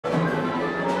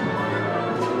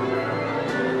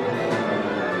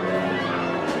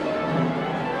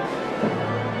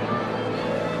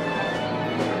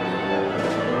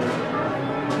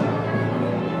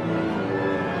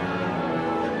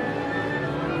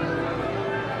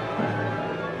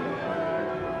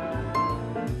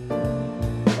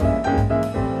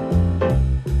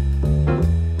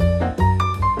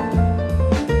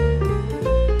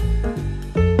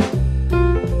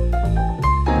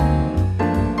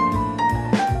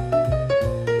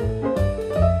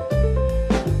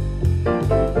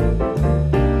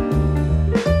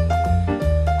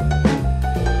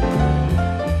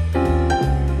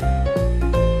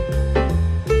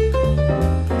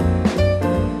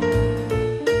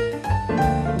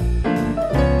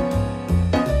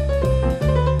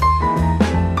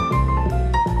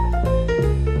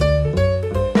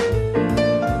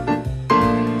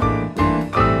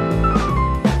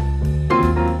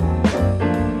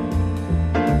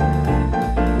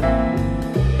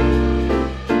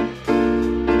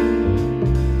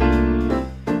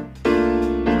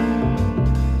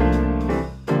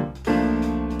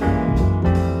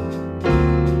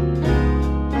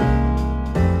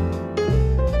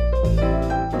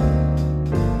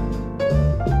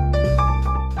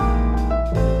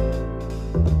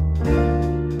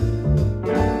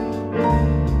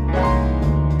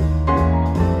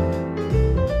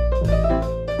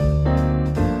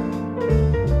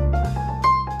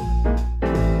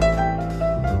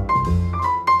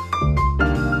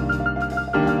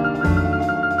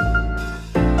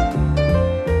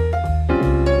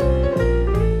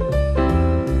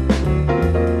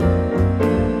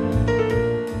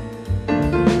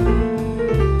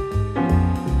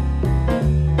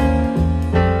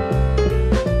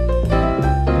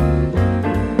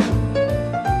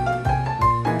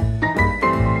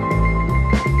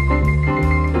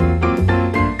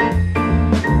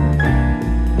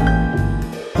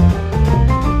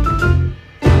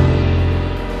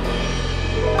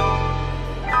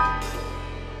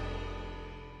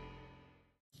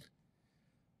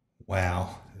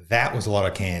was a lot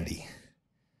of candy,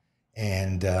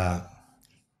 and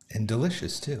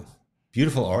delicious too.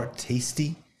 Beautiful art,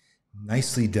 tasty,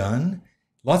 nicely done.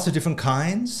 Lots of different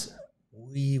kinds.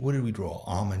 What did we draw?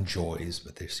 Almond Joys,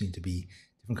 but there seem to be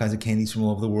different kinds of candies from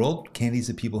all over the world. Candies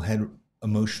that people had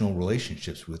emotional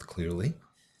relationships with, clearly.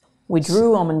 We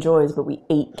drew Almond Joys, but we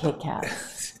ate Kit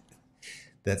Kats.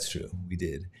 That's true. We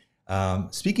did.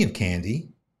 Speaking of candy,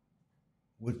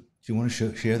 do you want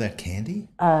to share that candy?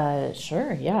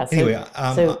 Sure, yeah. Anyway,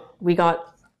 so we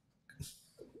got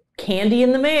candy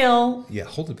in the mail. Yeah,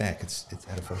 hold it back. It's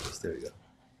out of focus. There you go.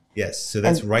 Yes, so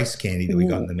that's rice candy that we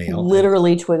got in the mail.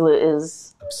 Literally, Twiglet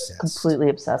is completely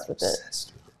obsessed with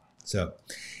it. So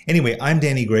anyway, I'm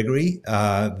Danny Gregory.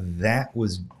 That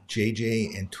was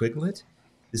JJ and Twiglet.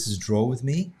 This is Draw With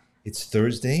Me. It's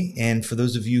Thursday. And for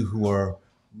those of you who are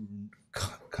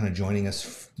kind of joining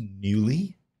us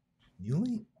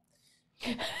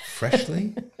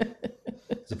freshly,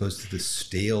 as opposed to the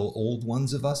stale old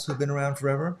ones of us who've been around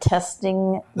forever.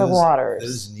 Testing the waters.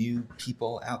 Those new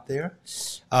people out there.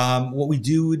 What we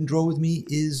do in Draw With Me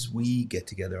is we get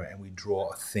together and we draw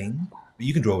a thing. But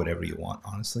you can draw whatever you want,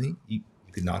 honestly. You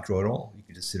could not draw at all. You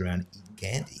could just sit around eating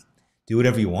candy. Do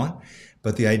whatever you want.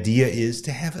 But the idea is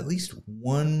to have at least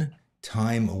one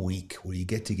time a week where you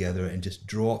get together and just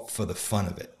draw for the fun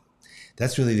of it.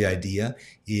 That's really the idea.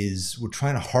 Is we're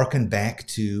trying to hearken back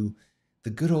to the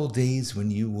good old days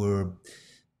when you were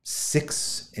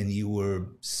 6 and you were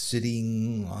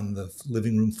sitting on the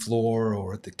living room floor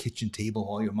or at the kitchen table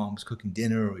while your mom was cooking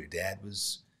dinner or your dad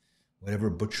was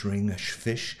butchering a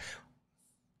fish,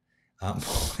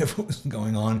 whatever was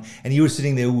going on, and you were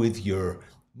sitting there with your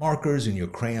markers and your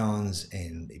crayons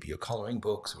and maybe your coloring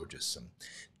books or just some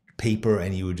paper,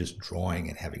 and you were just drawing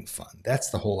and having fun. That's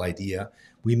the whole idea.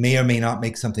 We may or may not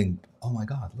make something. Oh my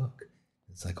God, look.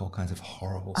 It's like all kinds of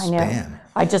horrible spam.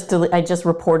 I just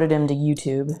reported him to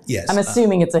YouTube. Yes. I'm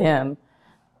assuming it's a him.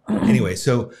 Anyway,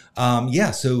 so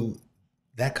so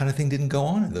that kind of thing didn't go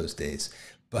on in those days.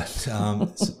 But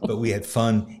but we had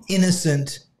fun,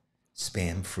 innocent,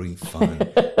 spam-free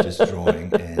fun, just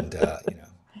drawing and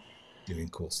doing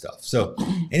cool stuff. So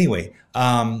anyway,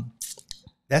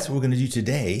 that's what we're going to do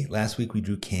today. Last week we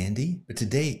drew candy, but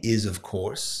today is, of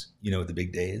course, you know what the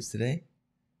big day is today?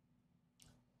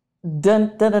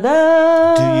 Dun, dun, dun,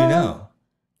 dun. Do you know?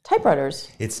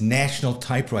 Typewriters. It's National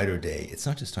Typewriter Day. It's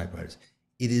not just typewriters.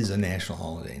 It is a national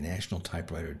holiday, National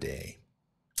Typewriter Day.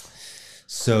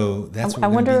 So that's what I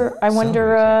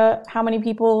wonder how many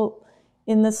people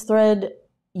in this thread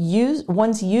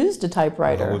once used a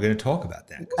typewriter. Well, we're going to talk about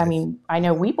that. I mean, I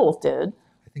know we both did.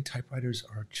 I think typewriters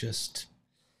are just,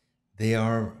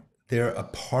 they're a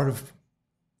part of,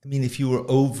 I mean, if you were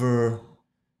over,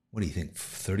 what do you think,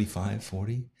 35,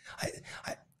 40?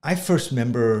 I first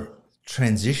remember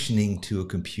transitioning to a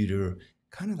computer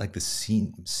kind of like the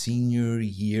senior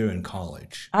year in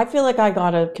college. I feel like I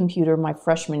got a computer my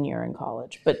freshman year in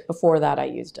college, but before that I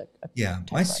used a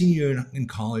my senior year in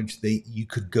college, you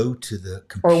could go to the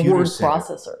computer or a word center.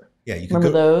 processor. Yeah, you could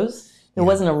remember those? It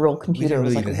wasn't a real computer. We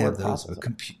didn't it was really like even a word have those.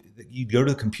 processor. You'd go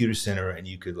to the computer center and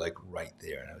you could like write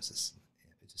there, and it just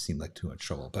seemed like too much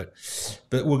trouble. But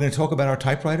we're going to talk about our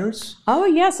typewriters. Oh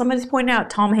yeah, somebody's pointing out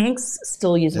Tom Hanks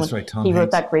still uses one. That's right, Tom He Hanks.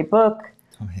 wrote that great book.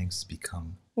 Tom Hanks has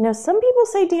become. You know, some people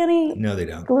say Danny. No, they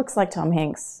don't. Looks like Tom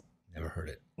Hanks. Never heard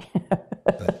it.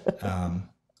 But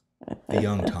the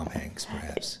young Tom Hanks,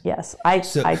 perhaps. Yes, I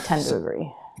tend to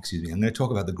agree. Excuse me. I'm going to talk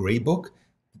about the Grey Book.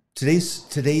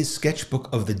 Today's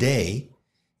sketchbook of the day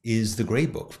is the Grey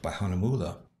Book by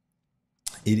Hahnemühle.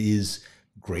 It is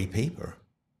gray paper,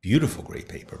 beautiful gray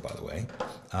paper, by the way,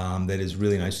 that is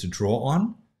really nice to draw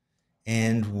on.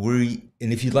 And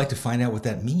if you'd like to find out what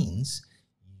that means,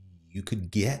 you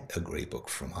could get a Grey Book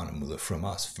from Hahnemühle from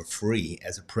us for free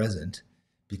as a present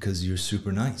because you're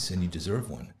super nice and you deserve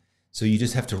one. So you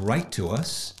just have to write to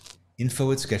us,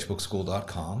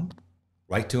 info@sketchbookschool.com.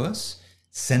 Write to us,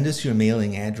 send us your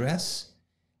mailing address,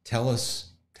 tell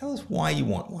us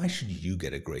why should you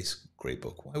get a Grey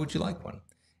Book? Why would you like one?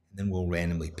 And then we'll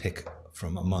randomly pick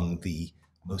from among the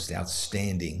most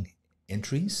outstanding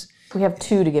entries. We have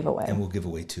 2 to give away. And we'll give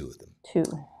away 2 of them. 2.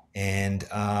 And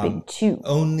Big 2.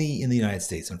 Only in the United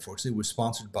States, unfortunately. We're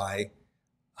sponsored by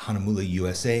Hahnemühle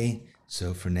USA,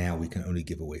 so for now we can only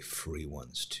give away free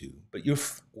ones too. But you're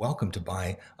welcome to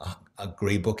buy a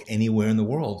Grey Book anywhere in the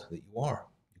world that you are.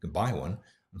 You can buy one.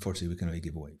 Unfortunately, we can only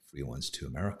give away free ones to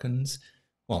Americans.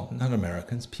 Well, not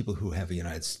Americans, people who have a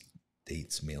United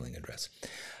States mailing address.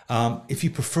 If you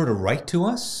prefer to write to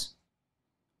us,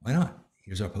 why not?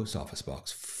 Here's our post office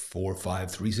box,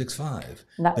 45365.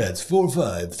 That's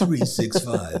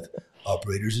 45365,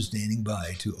 Operators are standing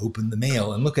by to open the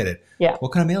mail and look at it. Yeah.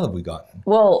 What kind of mail have we gotten?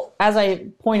 Well, as I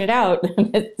pointed out,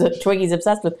 Twiggy's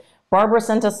obsessed with, Barbara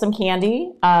sent us some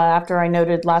candy after I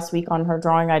noted last week on her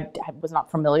drawing I was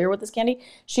not familiar with this candy.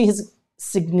 She has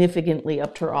significantly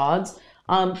upped her odds.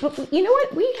 But you know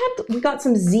what? We got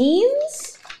some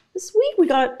zines this week. We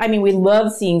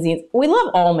love seeing zines. We love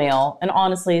all mail. And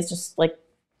honestly, it's just like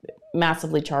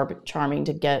massively charming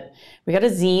to get. We got a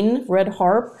zine, Red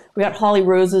Harp. We got Holly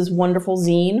Rose's wonderful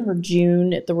zine, her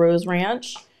June at the Rose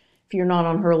Ranch. If you're not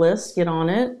on her list, get on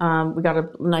it. We got a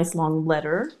nice long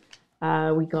letter.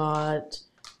 We got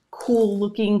cool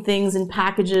looking things in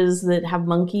packages that have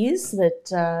monkeys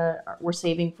that we're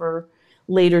saving for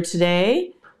later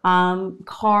today.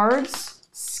 Cards,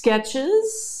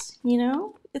 sketches,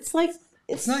 it's like,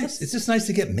 it's nice. It's just nice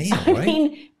to get mail, right? I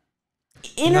mean,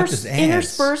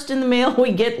 interspersed in the mail,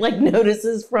 we get like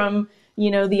notices from, the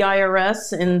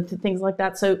IRS and things like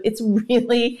that. So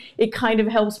it kind of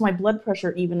helps my blood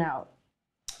pressure even out.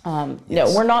 Yes.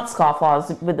 No, we're not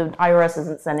scofflaws, but the IRS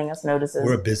isn't sending us notices.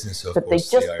 We're a business, of but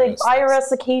course. The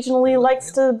IRS occasionally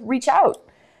likes to reach out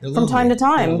from time to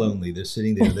time. They're lonely. They're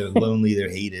sitting there. They're lonely.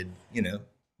 They're hated.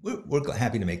 We're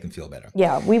happy to make them feel better.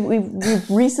 Yeah, we've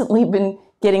recently been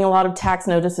getting a lot of tax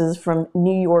notices from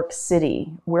New York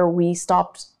City, where we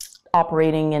stopped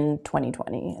operating in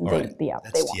 2020. And that's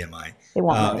TMI. They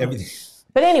want everything.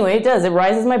 But anyway, it does. It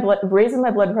raises my blood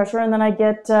pressure, and then I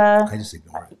get. I just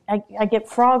ignore it. I get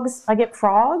frogs.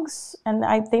 And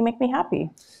they make me happy.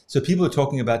 So people are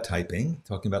talking about typing,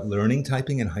 talking about learning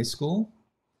typing in high school.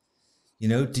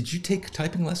 Did you take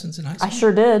typing lessons in high school? I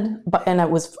sure did, and it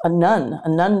was a nun. A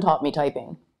nun taught me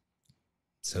typing.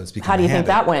 So it's become How do you think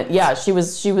that went? Yeah, she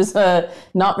was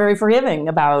not very forgiving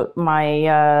about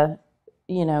my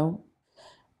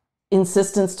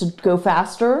insistence to go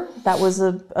faster. That was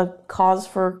a cause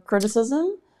for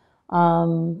criticism.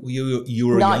 You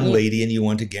were a young lady and you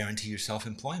wanted to guarantee yourself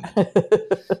employment.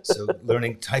 So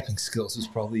learning typing skills was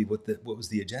probably what was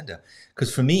the agenda.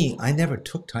 Because for me, I never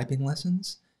took typing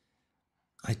lessons.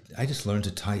 I just learned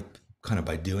to type kind of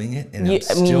by doing it, and I'm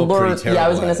still pretty terrible. Yeah, I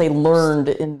was going to say learned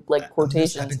in like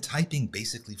quotations. I've been typing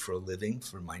basically for a living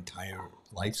for my entire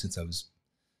life since I was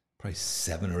probably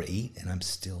 7 or 8, and I'm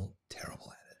still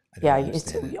terrible at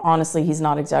it. Honestly, he's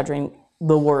not exaggerating.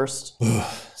 The worst.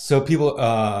 So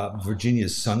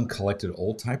Virginia's son collected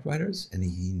old typewriters, and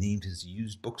he named his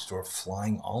used bookstore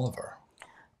Flying Oliver.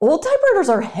 Old typewriters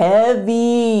are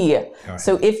heavy.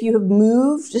 So if you have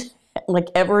moved like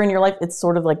ever in your life, it's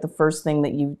sort of like the first thing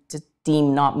that you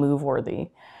deem not move worthy.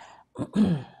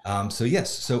 So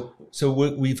yes, so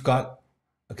we've got,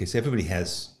 so everybody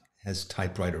has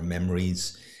typewriter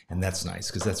memories, and that's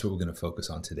nice because that's what we're going to focus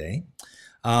on today.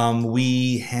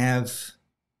 We have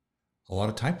a lot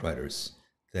of typewriters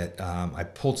that I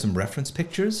pulled some reference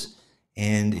pictures,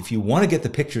 and if you want to get the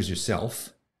pictures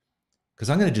yourself, because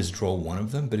I'm going to just draw one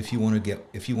of them, but if you want to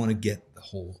get the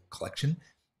whole collection,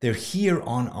 they're here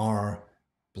on our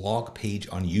blog page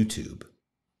on YouTube.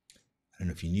 I don't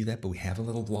know if you knew that, but we have a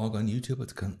little blog on YouTube.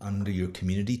 It's under your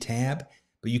community tab,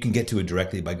 but you can get to it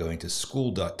directly by going to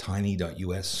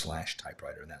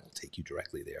school.tiny.us/typewriter, and that will take you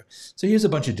directly there. So here's a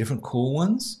bunch of different cool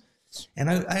ones, and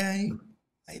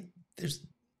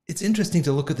it's interesting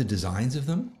to look at the designs of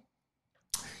them.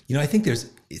 I think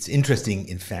it's interesting,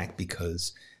 in fact,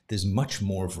 because there's much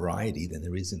more variety than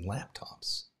there is in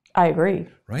laptops. I agree.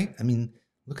 Right? I mean,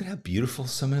 look at how beautiful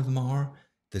some of them are,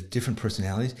 the different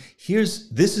personalities.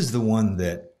 This is the one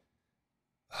that,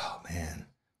 oh man,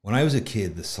 when I was a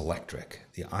kid, the Selectric,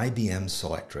 the IBM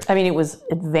Selectric. I mean, it was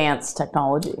advanced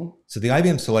technology. So the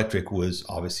IBM Selectric was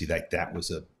obviously that was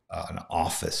an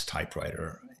office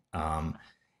typewriter.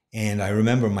 And I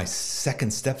remember my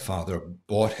second stepfather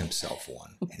bought himself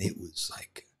one, and it was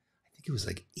like, I think it was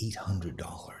like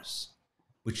 $800,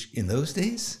 which in those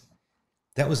days,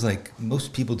 that was like,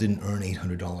 most people didn't earn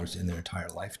 $800 in their entire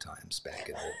lifetimes back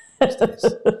in those days.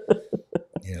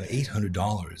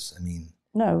 $800. I mean,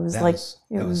 no, it was like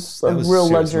it was a real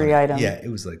luxury item. Yeah, it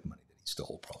was like money that he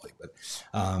stole probably. But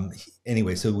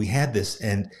anyway, so we had this,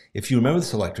 and if you remember the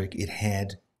Selectric, it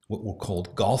had what were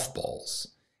called golf balls.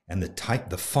 And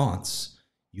the fonts,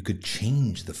 you could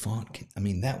change the font. I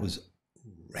mean, that was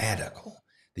radical.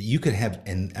 That you could have,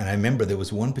 and I remember there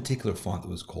was one particular font that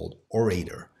was called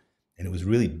Orator, and it was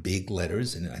really big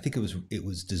letters, and I think it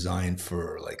was designed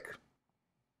for like,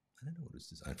 I don't know what it was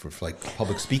designed for like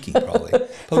public speaking probably.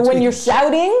 For when you're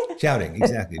shouting? Shouting,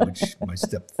 exactly, which my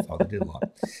stepfather did a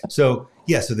lot. So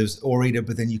yeah, so there's Orator,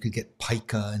 but then you could get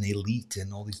Pica and Elite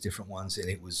and all these different ones, and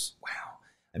it was, wow.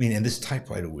 I mean, and this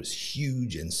typewriter was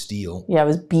huge and steel. Yeah, it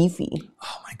was beefy.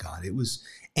 Oh my God, it was.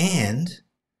 And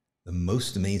the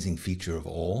most amazing feature of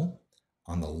all,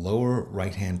 on the lower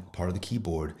right-hand part of the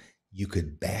keyboard, you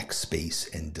could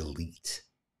backspace and delete.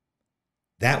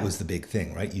 That was the big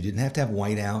thing, right? You didn't have to have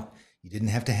whiteout. You didn't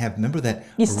have to have, remember that?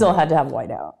 You still had to have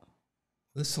whiteout.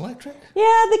 The Selectric?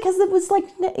 Yeah, because it was like,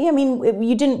 I mean,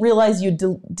 you didn't realize you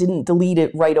didn't delete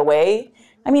it right away.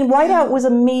 I mean, whiteout was a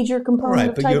major component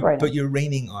of typewriting. But you're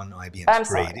raining on IBM's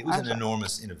grade. It was an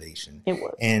enormous innovation. It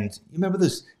was. And you remember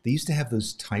those, they used to have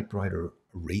those typewriter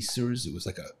erasers. It was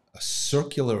like a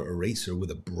circular eraser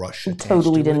with a brush attached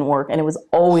totally to it. didn't work, and it was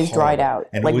always dried out.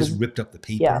 And like it always ripped up the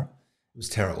paper. Yeah. It was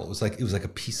terrible. It was like a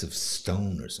piece of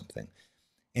stone or something.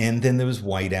 And then there was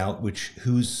whiteout,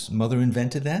 whose mother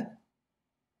invented that?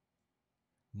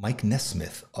 Mike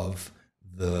Nesmith of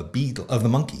the Monkees. Oh my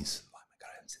God,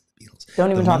 I haven't seen the Beatles.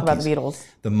 Don't even talk about the Beatles.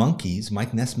 The Monkees,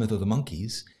 Mike Nesmith of the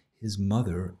Monkees, his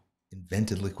mother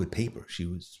invented liquid paper.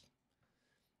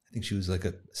 I think she was like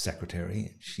a secretary,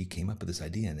 and she came up with this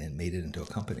idea and then made it into a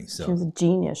company. So she was a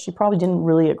genius. She probably didn't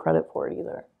really get credit for it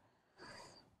either.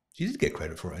 She did get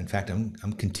credit for it. In fact, I'm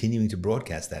continuing to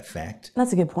broadcast that fact.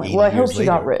 That's a good point. Well, I hope she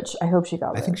got rich. I hope she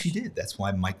got rich. I think she did. That's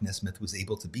why Mike Nesmith was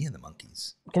able to be in the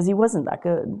Monkees. Because he wasn't that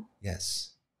good.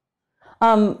 Yes.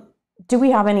 Do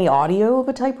we have any audio of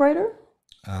a typewriter?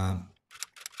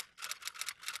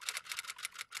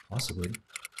 Possibly.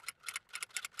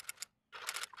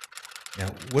 Now,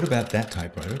 what about that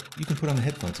typewriter? You can put on the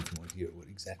headphones if you want to hear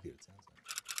exactly what it sounds like.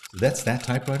 So that's that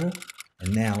typewriter.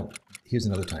 And now, here's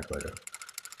another typewriter.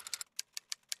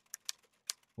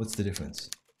 What's the difference?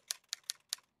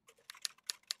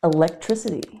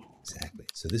 Electricity. Exactly.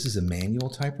 So this is a manual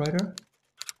typewriter.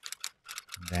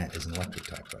 That is an electric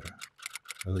typewriter.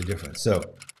 Really different. So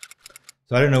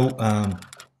I don't know.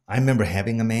 I remember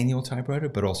having a manual typewriter,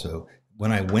 but also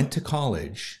when I went to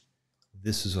college,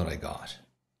 this is what I got.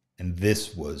 And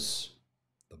this was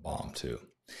the bomb too.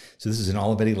 So this is an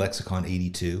Olivetti Lexicon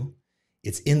 82.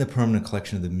 It's in the permanent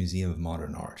collection of the Museum of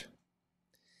Modern Art.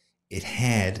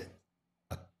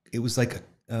 It was like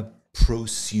a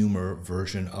prosumer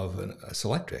version of a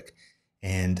Selectric.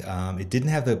 And it didn't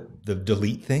have the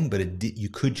delete thing, but you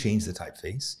could change the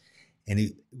typeface. And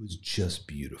it was just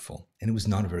beautiful. And it was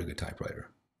not a very good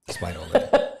typewriter, despite all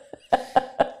that.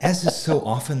 As is so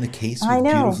often the case with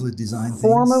beautifully designed things.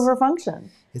 Form over function.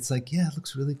 It's like, yeah, it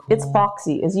looks really cool. It's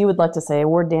foxy, as you would like to say. A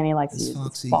word Danny likes to use.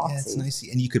 Foxy. It's foxy. Yeah, it's nice.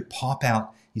 And you could pop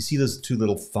out, you see those two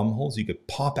little thumb holes? You could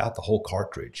pop out the whole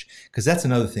cartridge. Because that's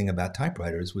another thing about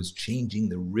typewriters, was changing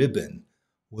the ribbon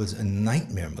was a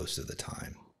nightmare most of the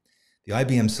time. The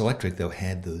IBM Selectric, though,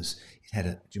 had those, do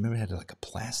you remember it had like a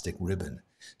plastic ribbon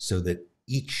so that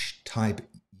each type,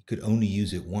 you could only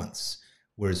use it once.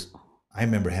 Whereas I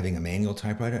remember having a manual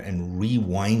typewriter and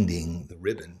rewinding the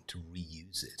ribbon to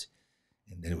reuse it.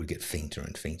 And then it would get fainter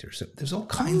and fainter. So there's all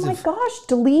kinds of... Oh my gosh,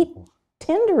 delete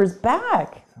Tinder is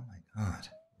back. Oh my God,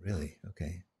 really?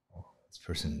 Okay. This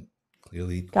person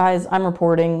clearly... Guys, I'm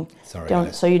reporting. Sorry,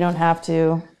 guys. So you don't have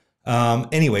to.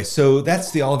 Anyway, so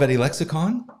that's the Olivetti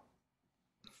Lexicon.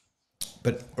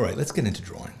 But all right, let's get into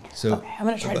drawing. So, okay, I'm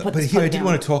going to try to put But this here, I down. did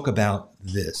want to talk about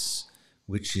this,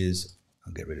 which is...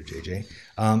 I'll get rid of JJ.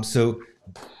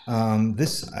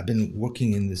 This, I've been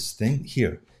working in this thing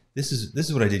here. This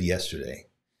is what I did yesterday.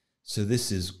 So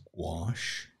this is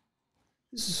gouache.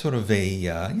 This is sort of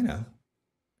a,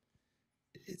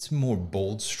 it's more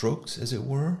bold strokes, as it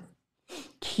were.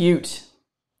 Cute.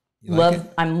 You like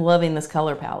it? I'm loving this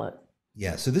color palette.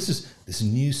 Yeah, so this is this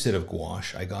new set of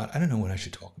gouache I got. I don't know what I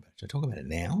should talk about. Should I talk about it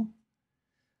now?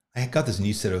 I got this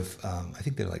new set of, I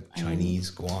think they're like Chinese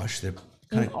gouache. They're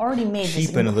kind of already made cheap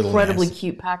this and a little incredibly nasty.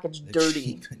 cute package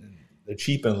dirty. They're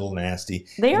cheap and a little nasty.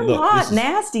 They are not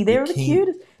nasty. They're the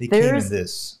cutest. They came in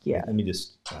this. Yeah. Let me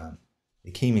just,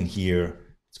 they came in here.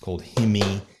 It's called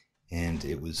Himi, and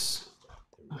it was.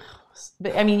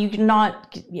 But I mean, you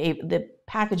cannot, the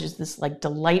package is this like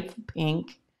delightful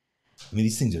pink. I mean,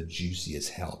 these things are juicy as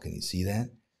hell. Can you see that?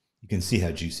 You can see how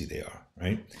juicy they are,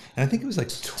 right? And I think it was like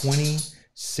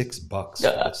 $26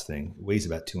 for this thing. It weighs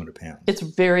about 200 pounds. It's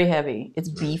very heavy. It's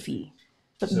beefy.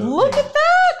 But So, look at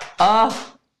that!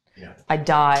 Yeah. I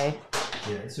die.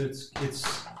 Yeah, so it's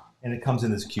and it comes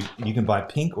in this cute. You can buy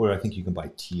pink, or I think you can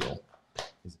buy teal.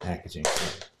 Is the packaging.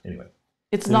 So anyway,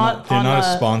 It's they're not. not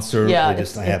a sponsor. Yeah,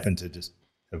 I happen to just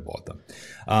have bought them,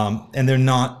 and they're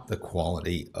not the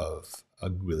quality of a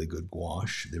really good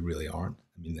gouache. They really aren't.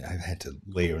 I mean, I've had to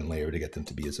layer and layer to get them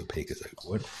to be as opaque as I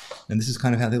would, and this is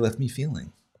kind of how they left me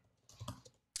feeling.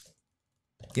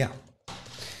 Yeah.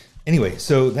 Anyway,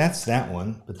 so that's that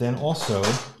one. But then also,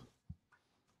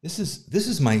 this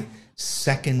is my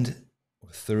second or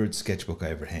third sketchbook I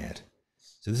ever had.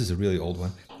 So this is a really old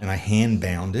one, and I hand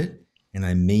bound it, And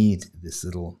I made this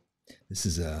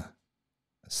is a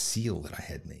seal that I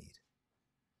had made.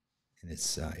 And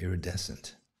it's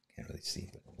iridescent. Can't really see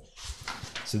it.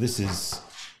 So this is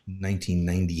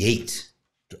 1998.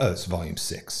 Oh, it's volume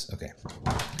 6. Okay.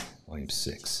 Volume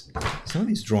 6. Some of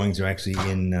these drawings are actually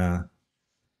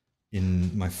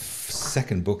in my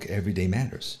second book, Everyday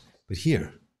Matters. But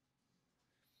here.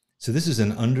 So this is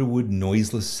an Underwood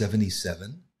Noiseless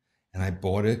 77. And I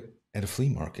bought it at a flea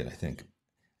market, I think.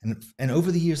 And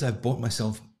over the years, I've bought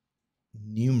myself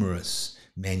numerous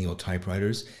manual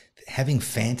typewriters, having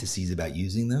fantasies about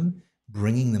using them,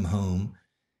 bringing them home,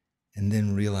 and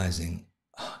then realizing,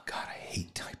 oh God, I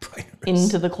hate typewriters.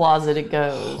 Into the closet it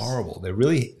goes. Horrible. They're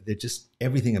just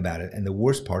everything about it. And the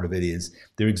worst part of it is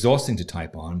they're exhausting to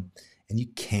type on, and you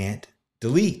can't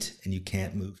delete, and you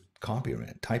can't move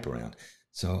type around.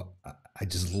 So I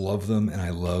just love them, and I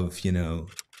love that,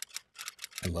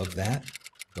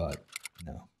 but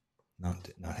no.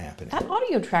 Not happening. That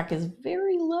audio track is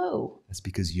very low. That's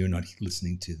because you're not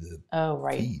listening to the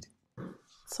feed.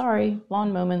 Sorry,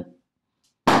 blonde moment.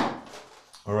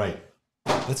 All right,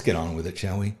 let's get on with it,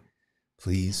 shall we?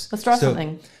 Please. Let's draw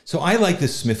something. So I like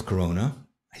this Smith Corona.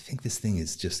 I think this thing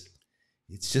is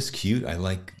it's just cute. I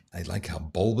like how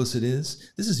bulbous it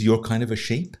is. This is your kind of a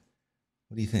shape.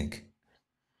 What do you think?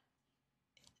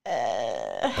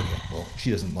 Okay, well,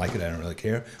 she doesn't like it. I don't really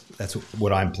care. That's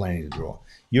what I'm planning to draw.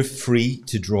 You're free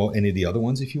to draw any of the other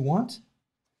ones if you want,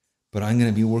 but I'm going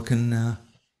to be working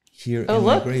here in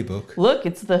my gray book. Look,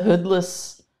 it's the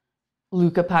hoodless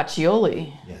Luca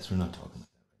Pacioli. Yes, we're not talking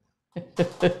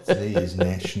about that. Today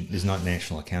is not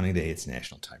National Accounting Day. It's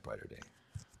National Typewriter Day.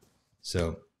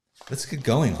 So let's get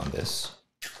going on this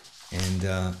and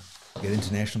get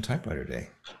into National Typewriter Day.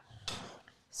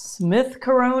 Smith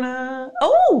Corona.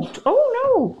 Oh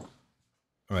no.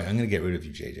 All right, I'm going to get rid of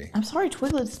you, JJ. I'm sorry,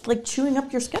 Twiglet's like chewing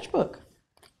up your sketchbook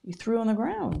you threw on the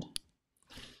ground.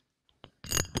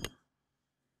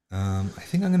 I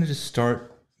think I'm going to just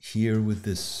start here with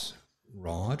this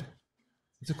rod.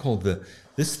 What's it called?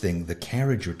 The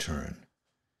carriage return.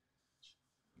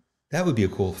 That would be a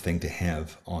cool thing to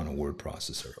have on a word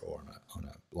processor or on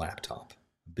a laptop.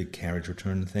 A big carriage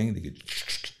return thing. They could.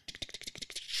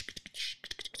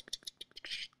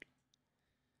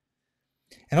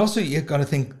 And also, you've got to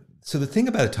think, so the thing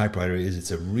about a typewriter is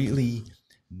it's a really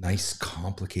nice,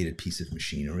 complicated piece of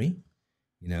machinery,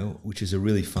 which is a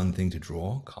really fun thing to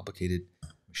draw. Complicated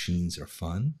machines are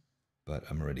fun, but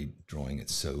I'm already drawing it,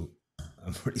 so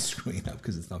I'm already screwing it up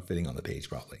because it's not fitting on the page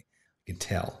properly. I can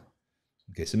tell.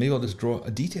 Okay, so maybe I'll just draw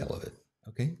a detail of it.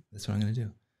 Okay, that's what I'm going to do.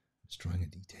 I'm just drawing a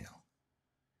detail.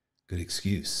 Good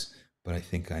excuse, but I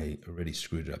think I already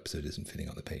screwed it up so it isn't fitting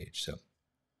on the page, so.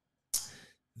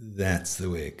 That's the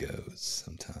way it goes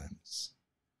sometimes.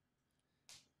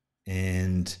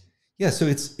 And yeah, so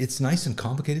it's nice and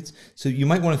complicated. So you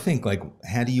might want to think, like,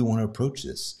 how do you want to approach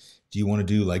this? Do you want to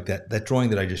do like that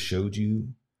drawing that I just showed you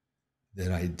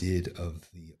that I did of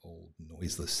the old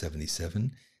Noiseless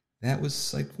 77? That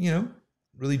was like,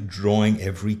 really drawing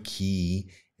every key,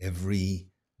 every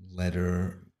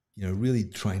letter, really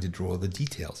trying to draw the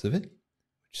details of it,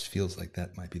 which feels like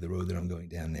that might be the road that I'm going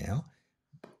down now.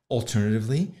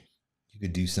 Alternatively, you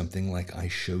could do something like I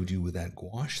showed you with that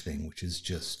gouache thing, which is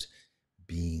just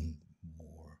being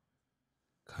more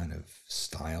kind of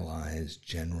stylized,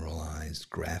 generalized,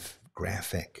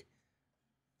 graphic.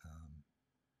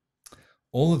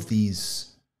 All of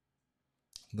these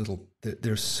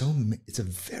it's a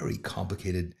very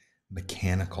complicated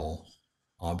mechanical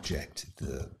object,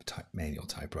 the manual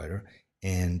typewriter.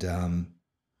 And, I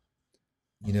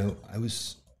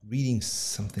was reading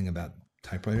something about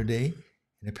Typewriter Day,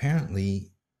 and apparently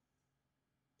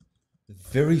the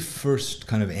very first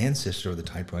kind of ancestor of the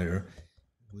typewriter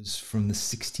was from the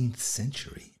 16th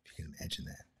century, if you can imagine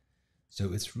that.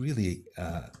 So it's really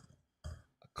a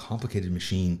complicated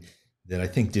machine that I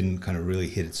think didn't kind of really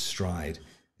hit its stride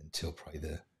until probably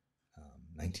the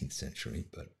 19th century,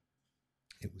 but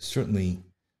it was certainly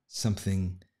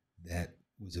something that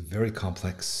was a very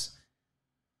complex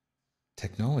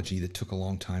technology that took a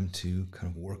long time to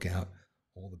kind of work out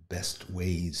all the best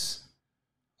ways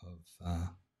of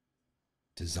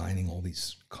designing all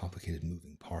these complicated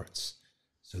moving parts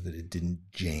so that it didn't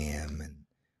jam and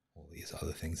all these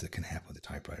other things that can happen with a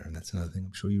typewriter. And that's another thing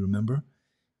I'm sure you remember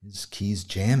is keys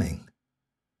jamming.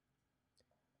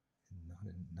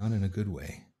 Not in a good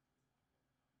way.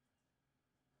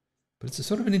 But it's a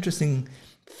sort of an interesting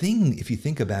thing if you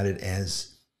think about it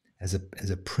as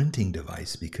a printing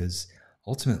device, because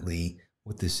ultimately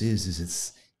what this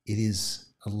is it is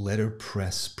a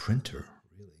letterpress printer,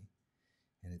 really.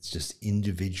 And it's just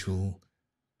individual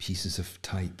pieces of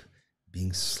type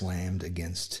being slammed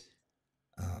against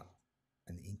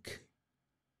an ink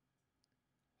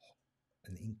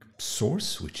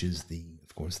source, which is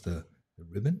of course the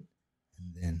ribbon,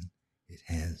 and then it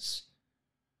has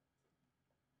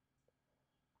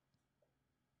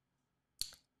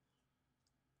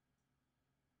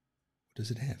what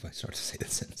does it have? I started to say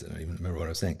that sentence. I don't even remember what I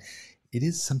was saying. It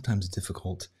is sometimes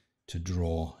difficult to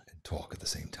draw and talk at the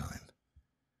same time.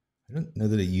 I don't know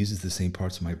that it uses the same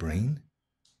parts of my brain,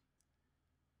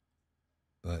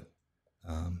 but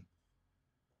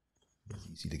it's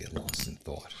easy to get lost in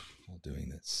thought while doing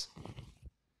this.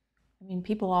 I mean,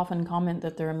 people often comment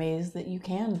that they're amazed that you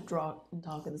can draw and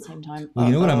talk at the same time. Well,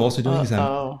 you know what I'm also doing is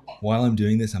while I'm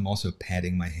doing this, I'm also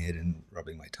patting my head and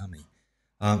rubbing my tummy.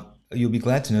 You'll be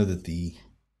glad to know that the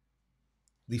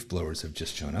leaf blowers have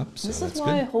just shown up. So this that's is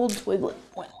why good. I hold Twiglet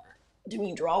when we're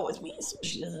doing draw with me, so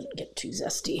she doesn't get too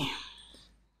zesty.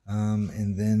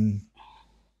 And then,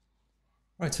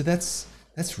 all right, so that's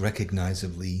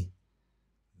recognizably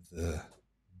the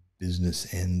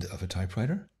business end of a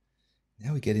typewriter.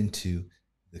 Now we get into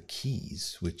the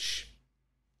keys, which,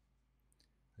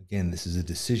 again, this is a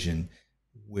decision.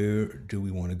 Where do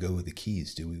we want to go with the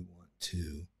keys? Do we want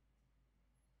to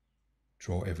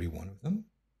draw every one of them?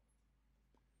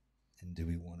 And do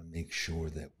we want to make sure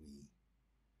that we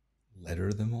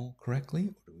letter them all correctly?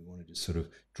 Or do we want to just sort of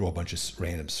draw a bunch of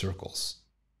random circles?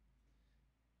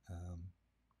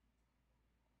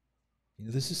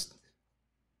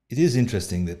 It is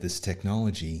interesting that this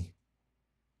technology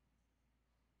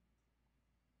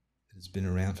that has been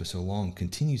around for so long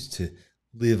continues to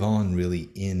live on really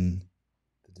in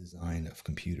the design of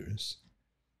computers.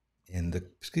 And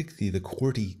particularly the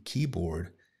QWERTY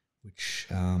keyboard, which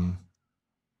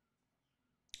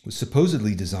was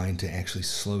supposedly designed to actually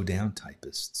slow down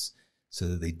typists so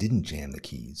that they didn't jam the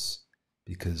keys,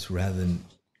 because rather than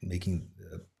making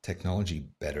the technology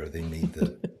better, they made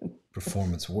the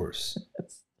performance worse.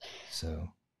 So,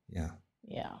 yeah.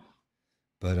 Yeah.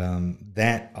 But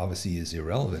that obviously is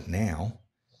irrelevant now,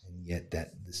 and yet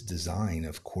this design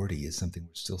of QWERTY is something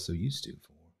we're still so used to.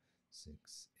 4,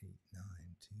 6, 8, 9,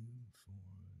 2, 4,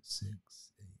 6,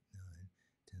 8, 9,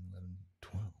 10, 11,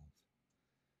 12.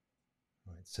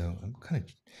 All right, so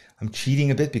I'm cheating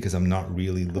a bit because I'm not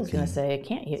really looking. I was going to say,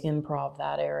 can't you improv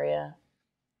that area?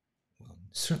 Well,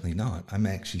 certainly not. I'm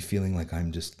actually feeling like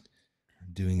I'm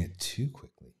doing it too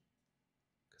quickly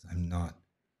because I'm not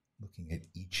looking at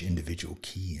each individual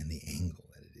key and the angle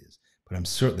that it is. But I'm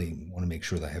certainly want to make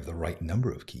sure that I have the right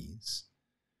number of keys.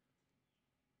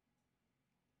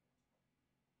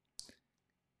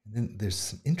 And then there's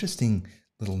some interesting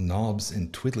little knobs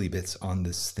and twiddly bits on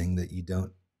this thing that you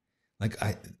don't, like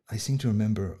I seem to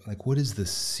remember, like, what is the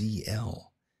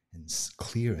CL and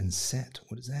clear and set?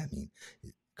 What does that mean?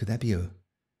 Could that be for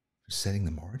setting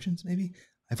the margins maybe?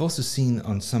 I've also seen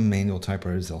on some manual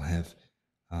typewriters, they'll have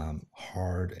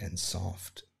hard and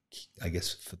soft, I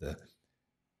guess, for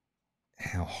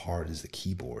how hard is the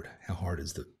keyboard? How hard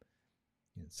is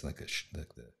it's like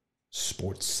the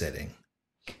sports setting.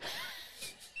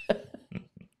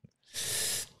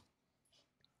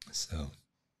 So,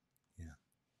 yeah.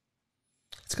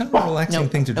 It's kind of a relaxing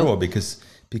thing to draw because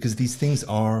these things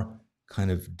are kind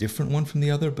of different one from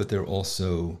the other, but they're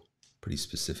also pretty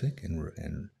specific.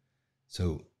 And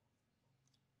so,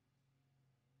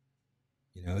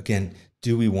 again,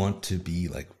 do we want to be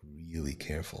like really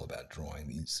careful about drawing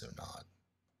these or not?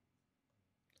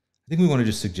 I think we want to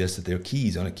just suggest that they're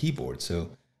keys on a keyboard,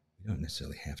 so you don't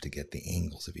necessarily have to get the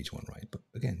angles of each one right. But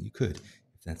again, you could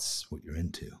if that's what you're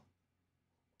into.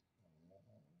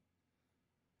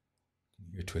 Can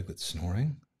you hear Twiglet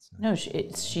snoring? No,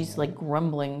 she's like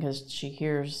grumbling because she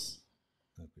hears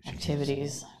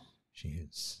activities. She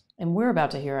is. And we're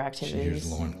about to hear activities. She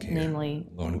hears lawn care. Namely,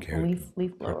 lawn care leaf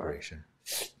blower. Preparation.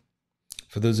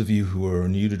 For those of you who are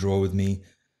new to Draw With Me,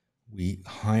 we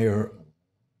hire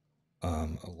a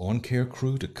lawn care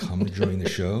crew to come during the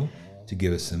show to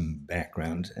give us some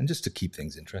background and just to keep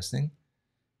things interesting,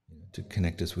 to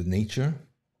connect us with nature.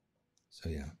 So,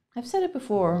 yeah. I've said it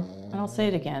before, and I'll say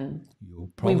it again.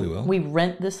 You probably will. We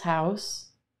rent this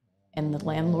house, and the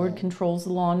landlord controls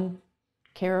the lawn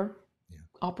care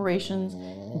operations.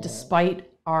 And despite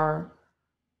our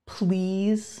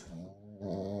pleas,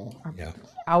 our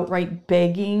outright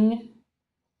begging,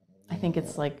 I think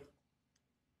it's like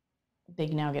they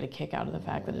now get a kick out of the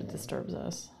fact that it disturbs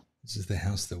us. This is the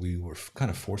house that we were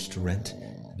kind of forced to rent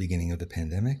at the beginning of the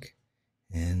pandemic,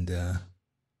 and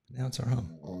now it's our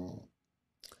home.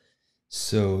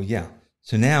 So, yeah.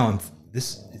 So now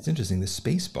it's interesting. The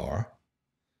space bar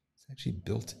is actually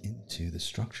built into the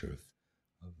structure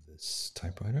of this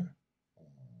typewriter.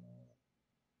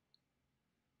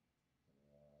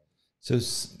 So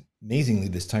amazingly,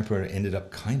 this typewriter ended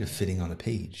up kind of fitting on a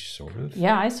page, sort of.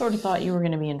 Yeah, I sort of thought you were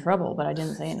going to be in trouble, but I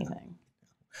didn't say anything.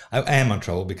 I am in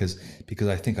trouble because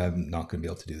I think I'm not going to be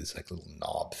able to do this like little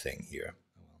knob thing here.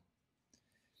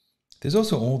 There's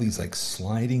also all these like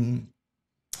sliders.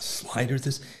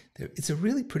 It's a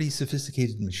really pretty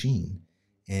sophisticated machine,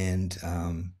 and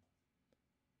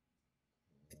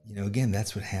again,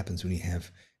 that's what happens when you have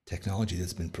technology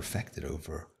that's been perfected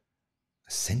over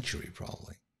a century,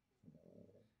 probably.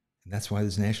 And that's why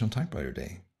there's National Typewriter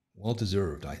Day. Well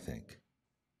deserved, I think.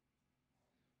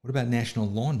 What about National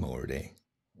Lawnmower Day?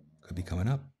 Could be coming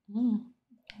up.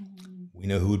 We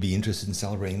know who would be interested in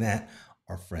celebrating that.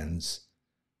 Our friends,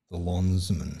 the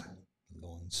lawnsmen, the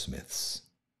lawnsmiths.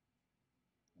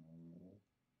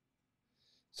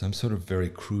 So I'm sort of very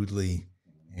crudely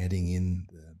adding in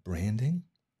the branding.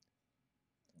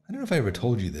 I don't know if I ever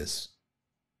told you this,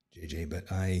 JJ, but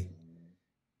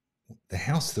the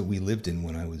house that we lived in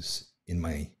when I was in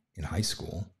high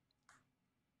school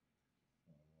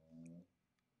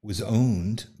was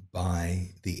owned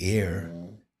by the heir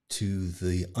to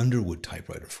the Underwood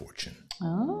typewriter fortune.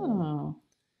 Oh.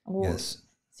 Well, yes.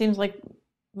 Seems like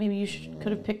maybe you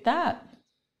could have picked that.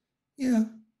 Yeah.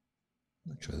 I'm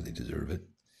not sure that they deserve it.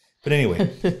 But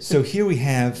anyway, so here we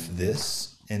have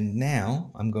this, and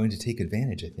now I'm going to take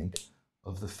advantage, I think,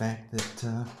 of the fact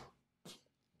that,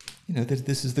 that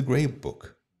this is the Grey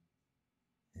Book.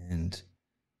 And,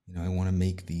 I want to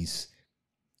make these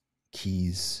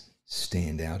keys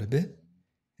stand out a bit.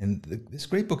 And this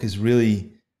Grey Book is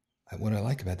really, what I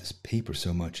like about this paper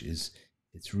so much is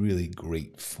it's really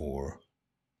great for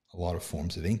a lot of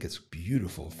forms of ink. It's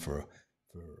beautiful for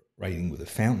writing with a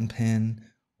fountain pen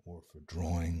or for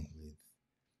drawing with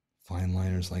fine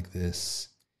liners like this.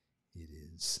 It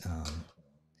is,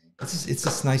 it's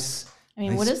this nice. I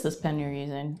mean, what is this pen you're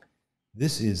using?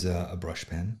 This is a brush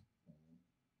pen.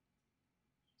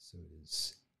 So it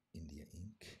is India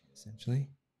ink, essentially.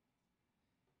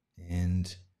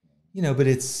 And, but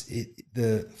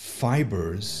the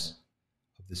fibers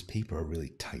of this paper are really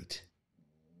tight.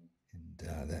 And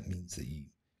that means that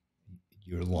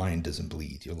your line doesn't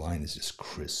bleed. Your line is just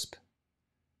crisp.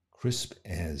 Crisp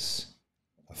as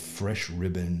a fresh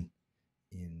ribbon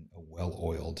in a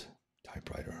well-oiled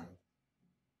typewriter.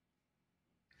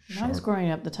 When I was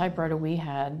growing up, the typewriter we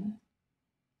had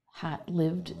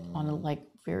lived on a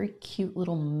very cute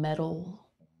little metal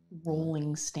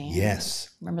rolling stand. Yes.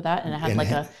 Remember that? And it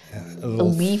had a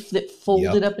leaf that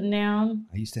folded up and down.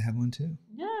 I used to have one too.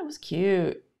 Yeah, it was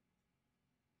cute.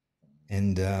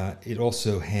 And it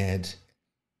also had,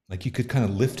 you could kind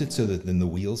of lift it so that then the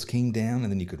wheels came down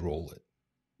and then you could roll it.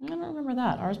 I don't remember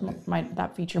that. Ours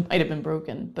that feature might have been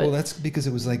broken. But that's because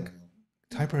it was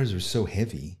typewriters are so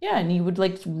heavy. Yeah, and you would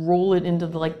roll it into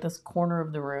this corner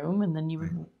of the room, and then you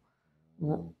would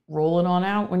roll it on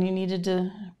out when you needed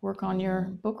to work on your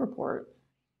book report.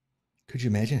 Could you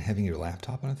imagine having your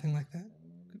laptop on a thing like that?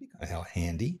 Could be kind of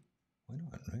handy. Why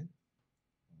not, right?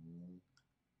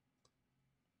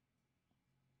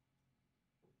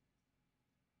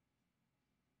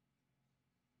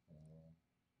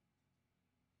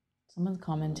 Someone's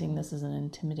commenting this is an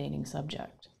intimidating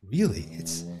subject. Really?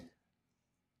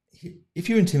 If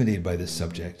you're intimidated by this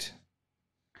subject.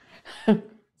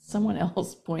 Someone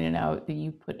else pointed out that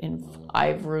you put in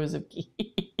 5 rows of keys.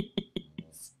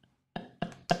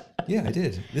 Yeah, I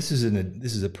did. This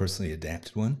is a personally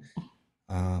adapted one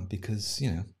because,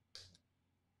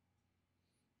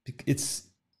 it's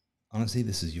honestly,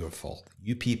 this is your fault.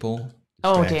 You people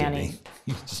distracted Danny. me.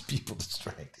 You just people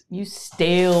distracted. You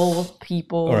stale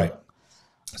people. All right.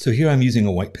 So here I'm using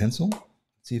a white pencil. Let's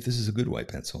see if this is a good white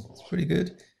pencil. It's pretty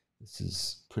good. This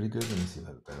is pretty good. Let me see if I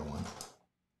have a better one.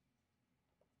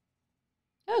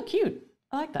 Oh, cute.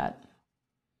 I like that.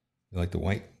 You like the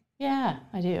white? Yeah,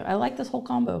 I do. I like this whole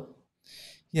combo.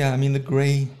 Yeah, I mean, the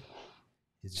gray,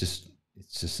 it's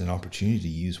just an opportunity to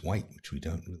use white, which we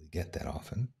don't really get that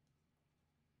often.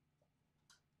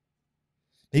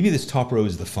 Maybe this top row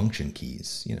is the function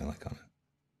keys, like on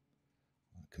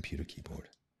a computer keyboard.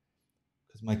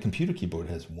 Because my computer keyboard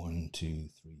has 1, 2,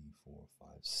 3, 4, 5,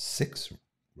 6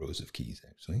 rows of keys,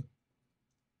 actually.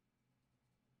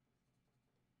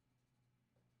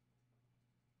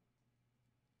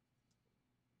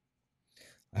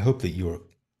 I hope that you're...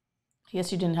 I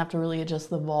guess you didn't have to really adjust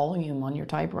the volume on your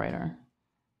typewriter.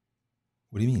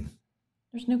 What do you mean?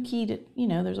 There's no key to,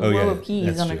 there's a row of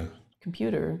keys on a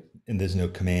computer. And there's no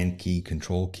command key,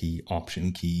 control key,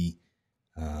 option key.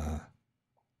 The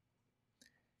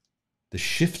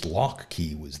shift lock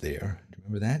key was there. Do you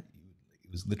remember that?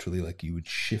 It was literally you would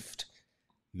shift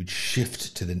you would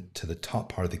shift to the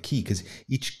top part of the key, because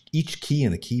each key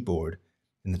in the keyboard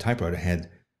in the typewriter had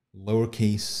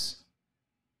lowercase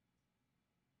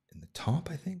in the top,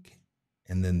 I think,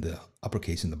 and then the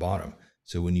uppercase in the bottom.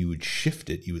 So when you would shift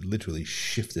it, you would literally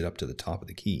shift it up to the top of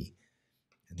the key,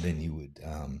 and then you would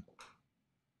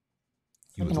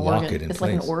lock it in place. It's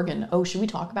like an organ. Oh, should we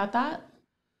talk about that?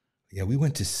 Yeah, we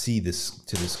went to see this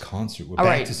concert. We're All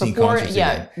back right, to seeing concerts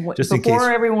again. Just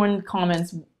before everyone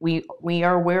comments, we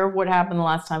are aware of what happened the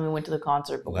last time we went to the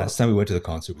concert. The last time we went to the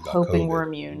concert, we got hoping COVID. We're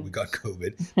immune. We got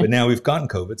COVID, but now we've gotten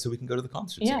COVID, so we can go to the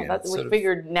concerts again. Yeah, that's we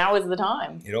figured now is the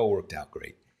time. It all worked out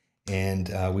great, and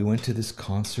we went to this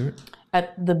concert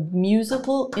at the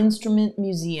Musical Instrument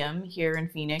Museum here in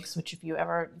Phoenix. Which, if you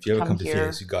ever come to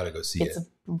Phoenix, you got to go see it. It's a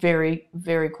very,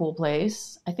 very cool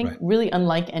place. I think really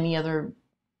unlike any other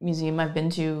museum I've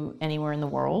been to anywhere in the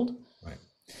world. Right.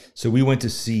 So we went to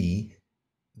see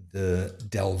the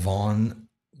Delvon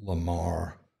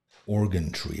Lamar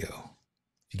organ trio.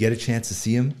 If you get a chance to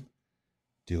see them,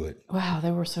 do it. Wow,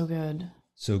 they were so good.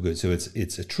 So good. So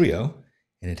it's a trio,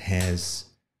 and it has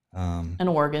an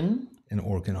organ. An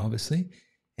organ, obviously,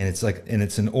 and it's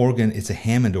an organ. It's a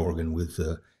Hammond organ with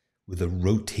a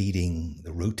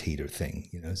rotator thing.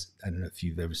 You know, I don't know if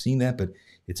you've ever seen that, but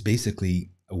it's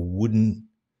basically a wooden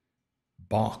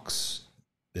box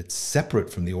that's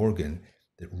separate from the organ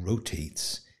that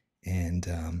rotates and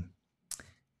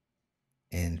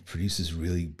produces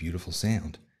really beautiful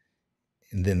sound.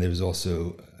 And then there's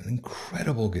also an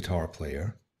incredible guitar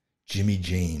player, Jimmy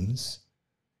James,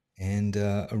 and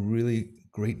a really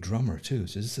great drummer too.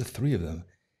 So this is the three of them,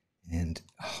 and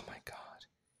oh my God,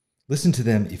 listen to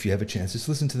them if you have a chance. Just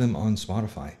listen to them on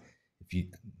Spotify,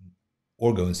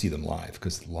 or go and see them live,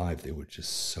 because live they were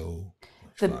just so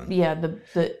fun. Yeah,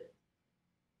 the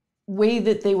way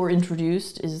that they were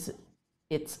introduced is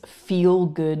it's feel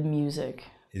good music.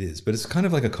 It is, but it's kind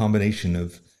of like a combination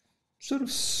of sort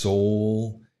of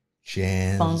soul,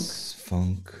 jazz,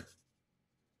 funk.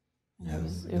 Yeah,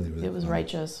 it was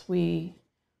righteous. We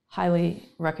highly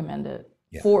recommend it.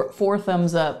 Yeah. 4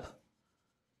 thumbs up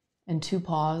and 2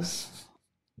 paws.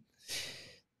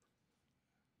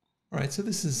 All right, so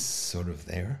this is sort of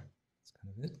there. That's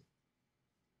kind of it.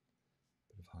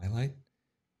 Bit of highlight.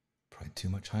 Probably too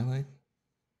much highlight.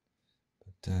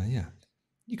 But yeah,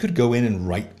 you could go in and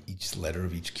write each letter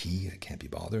of each key. I can't be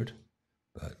bothered.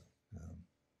 But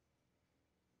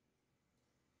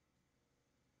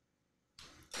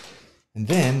and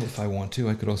then, if I want to,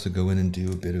 I could also go in and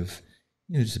do a bit of,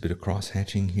 just a bit of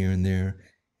cross-hatching here and there,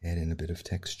 add in a bit of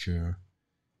texture.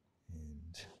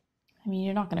 And I mean,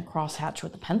 you're not going to cross-hatch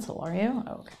with a pencil, are you?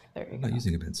 Oh, okay, there you go. I'm not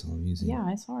using a pencil. I'm using... Yeah,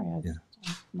 I'm sorry.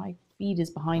 My feed is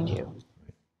behind you. Right.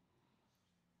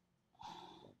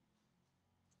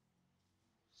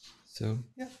 So,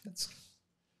 yeah, that's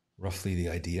roughly the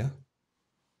idea.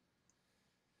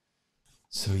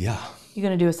 So, yeah. You're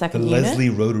going to do a second unit? The Leslie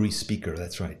rotary speaker.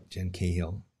 That's right. Jen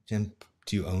Cahill. Jen,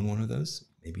 do you own one of those?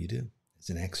 Maybe you do. It's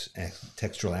an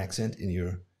textural accent in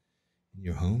your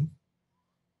home.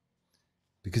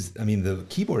 Because, I mean, the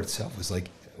keyboard itself was like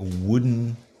a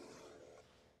wooden...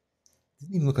 It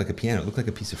didn't even look like a piano. It looked like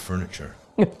a piece of furniture.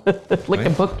 Like a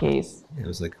bookcase. Yeah, it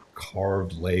was like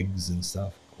carved legs and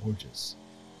stuff. Gorgeous.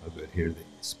 Oh, good. Here,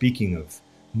 speaking of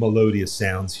melodious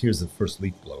sounds, here's the first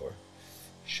leaf blower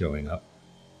showing up.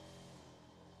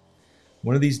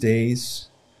 One of these days,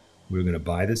 we're going to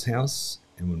buy this house,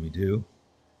 and when we do,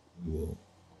 we will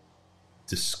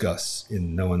discuss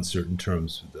in no uncertain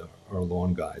terms with our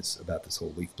lawn guys about this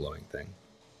whole leaf blowing thing.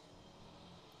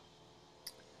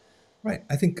 Right.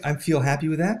 I think I feel happy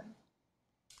with that.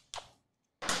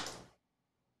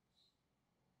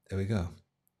 There we go.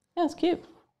 Yeah, it's cute.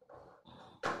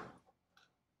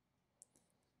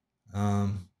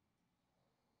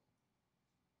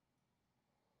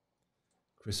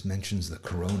 Chris mentions the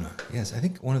Corona. Yes, I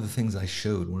think one of the things I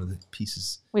showed, one of the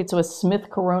pieces. Wait, so is Smith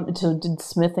Corona? So did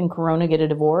Smith and Corona get a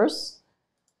divorce,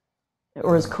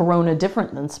 or is Corona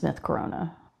different than Smith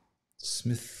Corona?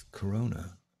 Smith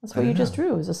Corona. That's what you just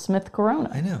drew. Is a Smith Corona.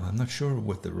 I know. I'm not sure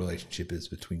what the relationship is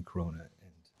between Corona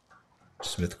and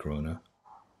Smith Corona.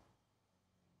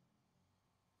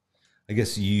 I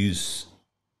guess you use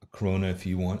a Corona if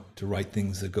you want to write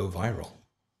things that go viral.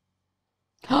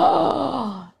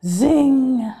 Oh,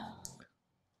 zing!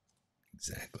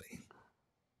 Exactly.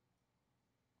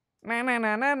 Na, na,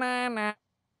 na, na, na, na.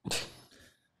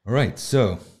 All right,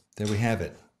 so there we have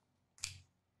it.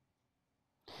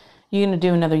 You gonna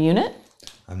do another unit?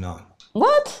 I'm not.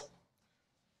 What?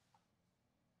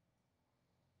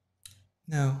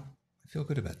 No, I feel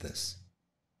good about this.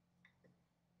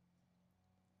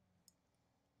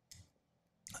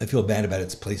 I feel bad about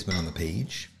its placement on the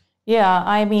page. Yeah,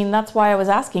 I mean, that's why I was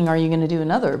asking, are you going to do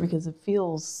another? Because it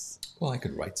feels... Well, I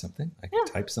could write something. I could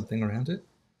type something around it.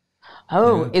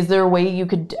 Oh, is there a way you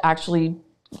could actually...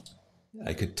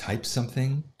 I could type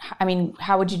something. I mean,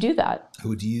 how would you do that? I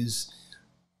would use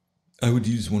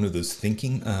one of those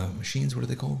thinking machines. What are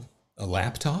they called? A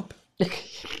laptop.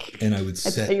 And I would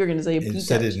set... You're going to say a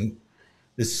set it in...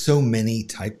 There's so many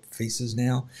typefaces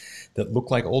now that look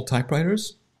like old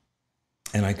typewriters.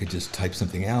 And I could just type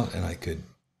something out, and I could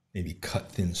maybe cut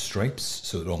thin stripes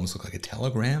so it almost looked like a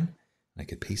telegram. I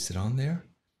could paste it on there.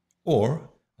 Or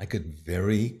I could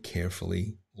very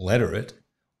carefully letter it,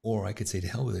 or I could say to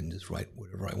hell with it and just write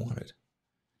whatever I wanted.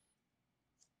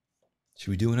 Should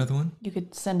we do another one? You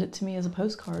could send it to me as a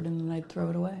postcard, and then I'd throw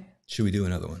it away. Should we do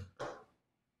another one?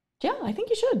 Yeah, I think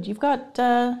you should. You've got,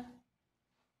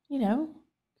 you know,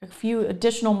 a few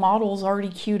additional models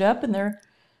already queued up, and they're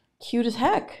cute as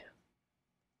heck.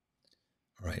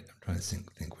 All right, I'm trying to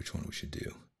think which one we should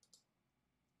do.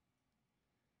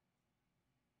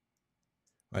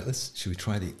 All right, should we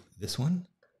try this one?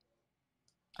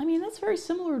 I mean, that's very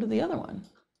similar to the other one.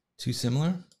 Too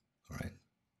similar? All right.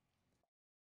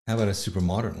 How about a super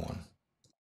modern one?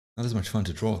 Not as much fun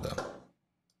to draw, though.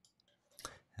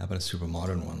 How about a super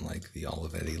modern one like the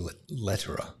Olivetti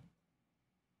Lettera?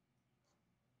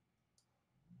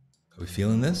 Are we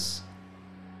feeling this?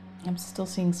 I'm still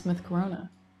seeing Smith Corona.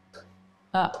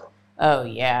 Oh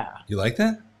yeah. You like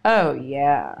that? Oh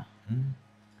yeah.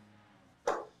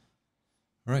 All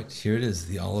right, here it is,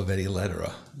 the Olivetti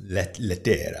Lettera.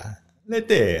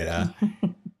 Lettera.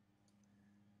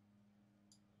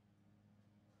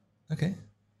 Okay.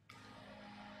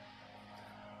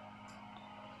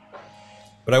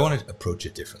 But I want to approach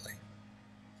it differently.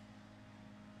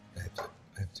 I have to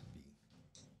be.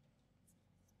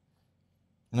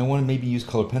 And I want to maybe use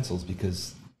colored pencils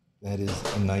because that is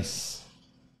a nice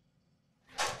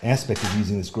aspect of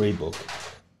using this gray book.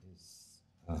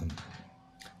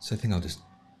 So I think I'm just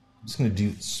going to do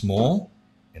it small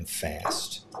and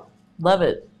fast. Love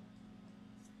it.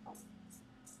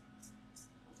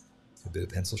 A bit of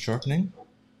pencil sharpening.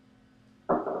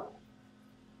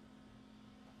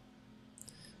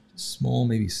 Small,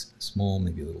 maybe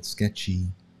a little sketchy.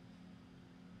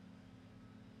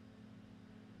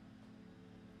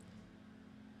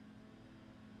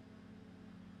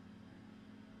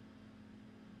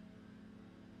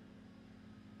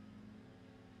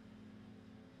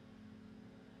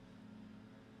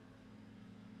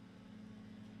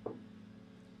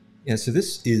 Yeah, so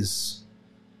this is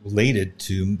related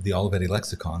to the Olivetti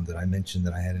lexicon that I mentioned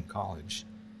that I had in college.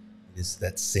 It is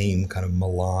that same kind of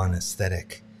Milan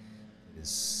aesthetic. It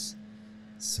is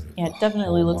sort of it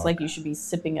definitely looks like you should be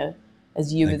sipping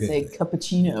as you would say,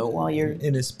 cappuccino while you're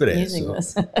an espresso. Using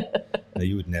this. No,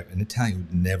 you would never. An Italian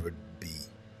would never be.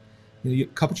 You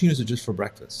know, cappuccinos are just for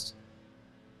breakfast.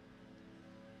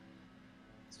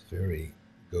 It's very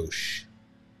gauche,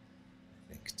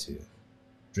 I think, to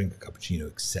drink a cappuccino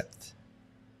except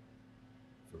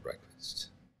for breakfast.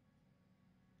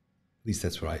 At least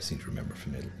that's what I seem to remember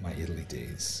from my Italy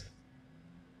days.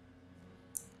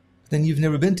 But then you've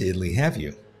never been to Italy, have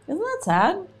you? Isn't that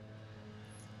sad?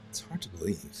 It's hard to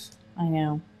believe. I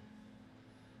know.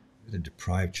 What a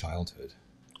deprived childhood.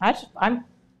 I'm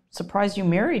surprised you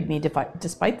married me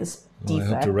despite this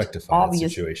defect. I hope to rectify that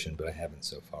situation, but I haven't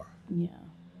so far. Yeah.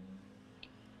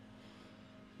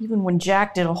 Even when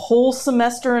Jack did a whole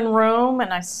semester in Rome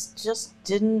and I just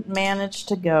didn't manage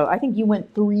to go. I think you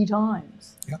went 3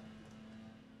 times. Yeah.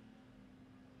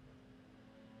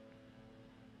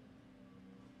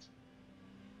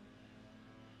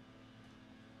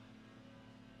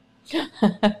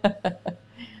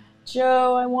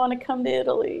 Joe, I want to come to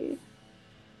Italy.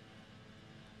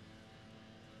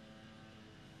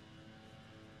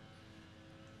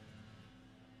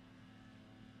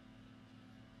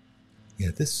 Yeah,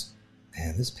 this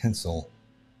pencil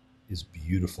is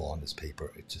beautiful on this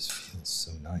paper. It just feels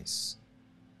so nice.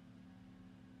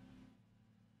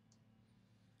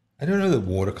 I don't know that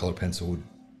watercolor pencil would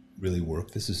really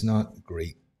work. This is not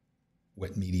great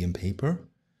wet medium paper,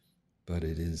 but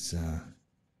it is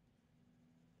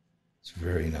it's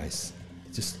very nice.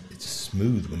 It's just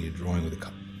smooth when you're drawing with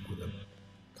a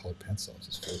colored pencil. It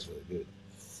just feels really good.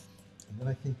 And then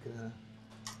I think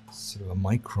sort of a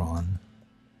micron.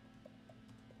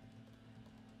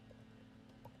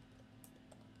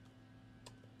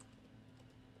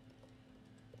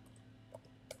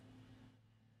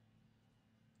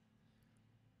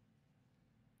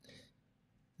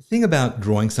 The thing about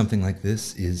drawing something like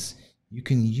this is you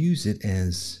can use it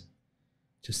as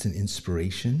just an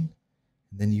inspiration,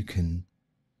 and then you can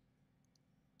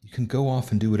you can go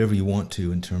off and do whatever you want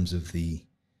to in terms of the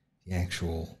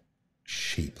actual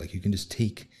shape. Like you can just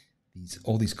take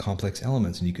all these complex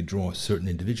elements and you could draw certain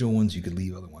individual ones. You could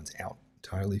leave other ones out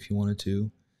entirely if you wanted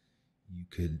to. You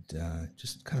could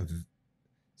just kind of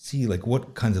see like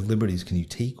what kinds of liberties can you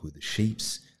take with the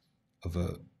shapes of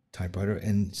a typewriter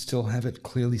and still have it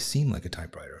clearly seem like a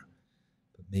typewriter.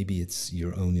 But maybe it's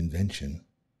your own invention.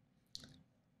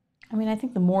 I mean, I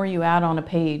think the more you add on a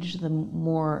page, the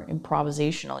more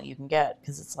improvisational you can get,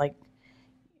 because it's like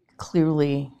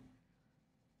clearly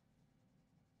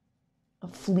a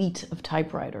fleet of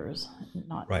typewriters,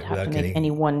 not right, have to make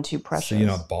any one too precious. So you're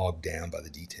not bogged down by the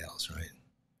details, right?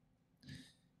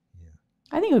 Yeah.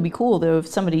 I think it would be cool, though, if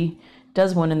somebody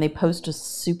does one and they post a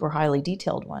super highly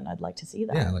detailed one. I'd like to see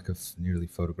that. Yeah, like a nearly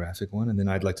photographic one. And then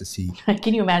I'd like to see...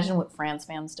 Can you imagine what Franz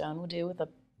Van Stone would do with a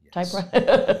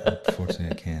typewriter? Unfortunately,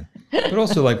 I can. But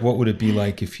also, like, what would it be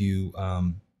like if you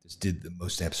just did the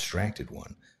most abstracted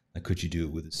one? Like, could you do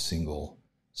it with a single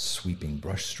sweeping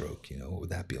brush stroke? You know, what would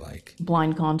that be like?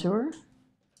 Blind contour?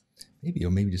 Maybe,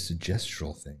 or maybe just a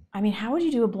gestural thing. I mean, how would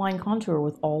you do a blind contour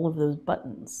with all of those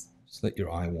buttons? Just let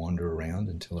your eye wander around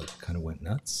until it kind of went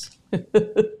nuts.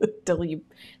 Till you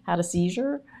had a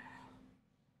seizure?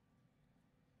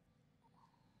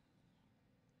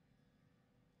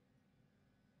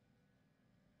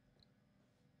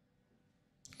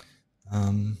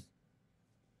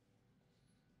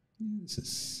 This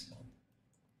is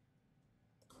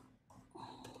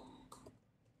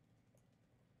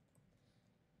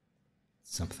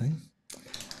something.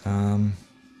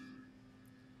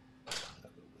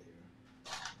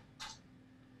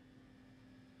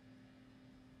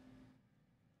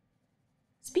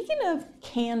 Speaking of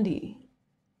candy,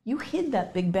 you hid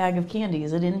that big bag of candy.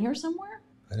 Is it in here somewhere?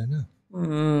 I don't know.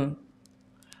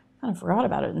 Kind of forgot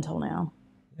about it until now.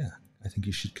 Yeah, I think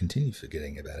you should continue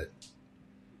forgetting about it.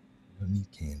 You don't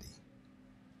need candy.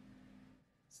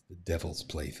 It's the devil's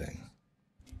plaything.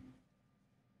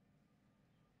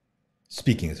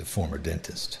 Speaking as a former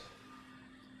dentist.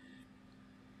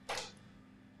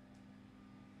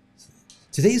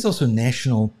 Today is also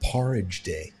National Porridge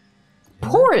Day.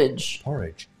 Porridge?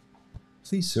 Porridge.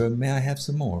 Please, sir, may I have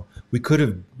some more? We could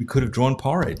have drawn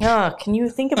porridge. Can you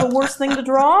think of a worse thing to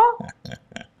draw?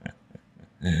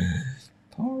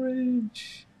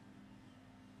 Porridge.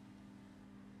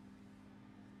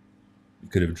 We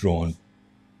could have drawn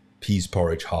peas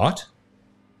porridge hot.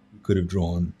 We could have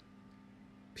drawn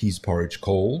peas porridge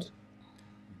cold.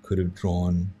 We could have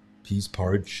drawn peas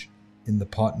porridge in the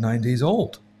pot 9 days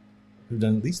old. We've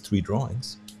done at least 3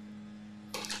 drawings.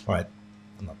 All right.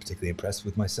 I'm not particularly impressed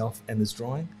with myself and this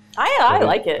drawing. I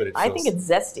like it. I think it's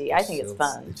zesty. I think it's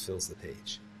fun. It fills the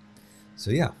page. So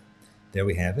yeah, there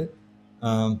we have it.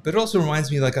 But it also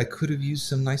reminds me, like, I could have used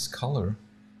some nice color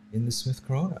in the Smith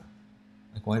Corona.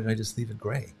 Like, why did I just leave it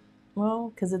gray? Well,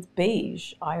 because it's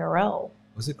beige, IRL.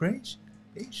 Was it grayish?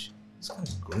 Beige? It was kind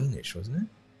of greenish, wasn't it?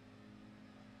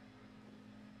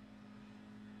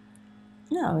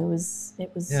 No, it was. Yeah,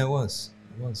 it was.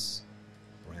 It was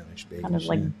brownish beige. Kind of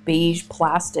like beige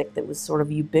plastic that was sort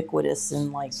of ubiquitous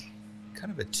in like.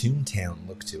 Kind of a Toontown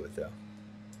look to it, though.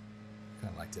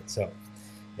 Kind of liked it. So,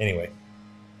 anyway.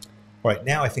 All right,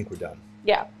 now I think we're done.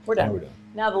 Yeah, we're done. Now we're done.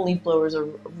 Now the leaf blowers are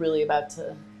really about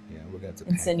to. Yeah, we're going to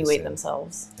insinuate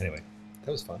themselves. Anyway,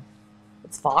 that was fun.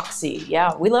 It's foxy.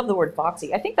 Yeah, we love the word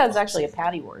foxy. I think that's actually a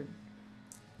Patty word.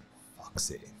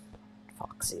 Foxy.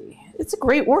 Foxy. It's a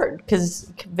great word because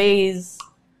it conveys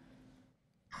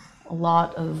a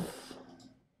lot of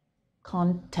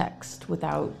context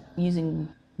without using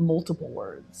multiple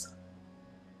words.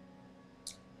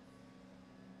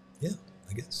 Yeah,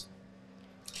 I guess.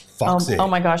 Foxy. Oh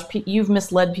my gosh, you've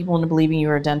misled people into believing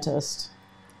you're a dentist.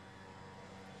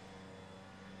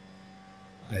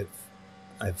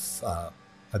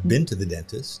 I've been to the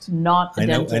dentist. Not a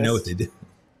dentist. I know what they do.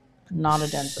 Not a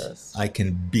dentist. I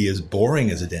can be as boring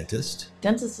as a dentist.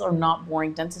 Dentists are not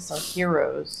boring. Dentists are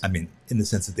heroes. I mean, in the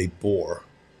sense that they bore.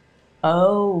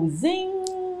 Oh, zing!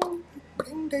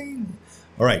 Ding, ding.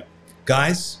 All right,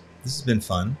 guys, this has been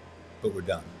fun, but we're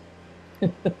done.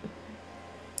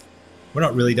 We're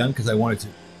not really done because I wanted to.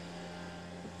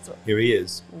 Here he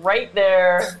is. Right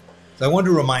there. So I wanted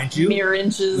to remind you. Mere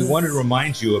inches. We wanted to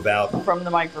remind you about from the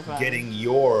microphone. Getting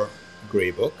your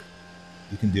gray book.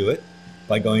 You can do it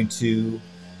by going to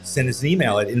send us an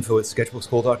email at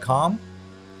info@sketchbookschool.com,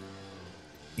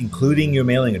 including your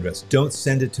mailing address. Don't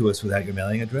send it to us without your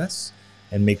mailing address,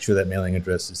 and make sure that mailing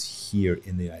address is here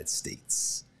in the United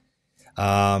States.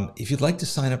 If you'd like to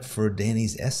sign up for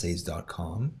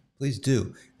Danny'sEssays.com, please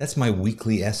do. That's my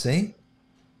weekly essay.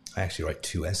 I actually write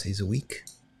 2 essays a week.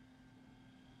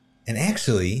 And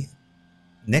actually,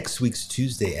 next week's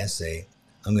Tuesday essay,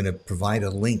 I'm going to provide a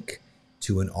link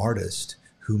to an artist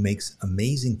who makes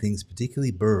amazing things,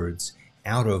 particularly birds,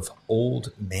 out of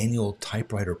old manual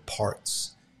typewriter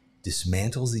parts,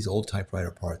 dismantles these old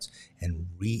typewriter parts and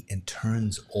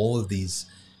turns all of these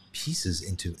pieces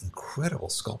into incredible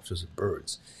sculptures of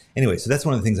birds. Anyway, so that's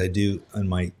one of the things I do on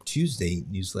my Tuesday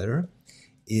newsletter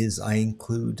is I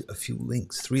include a few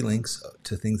links, 3 links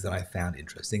to things that I found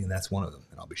interesting, and that's one of them,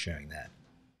 and I'll be sharing that.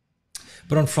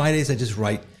 But on Fridays, I just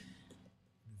write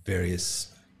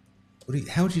various,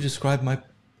 how would you describe my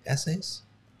essays?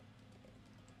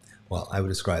 Well, I would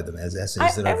describe them as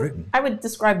essays that I've written. I would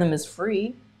describe them as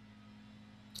free.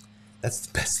 That's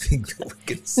the best thing that we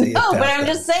can say about No, but I'm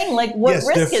just saying, like, what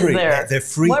risk is there? They're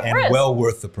free and well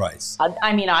worth the price.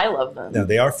 I mean, I love them. No,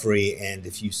 they are free, and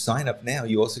if you sign up now,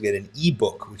 you also get an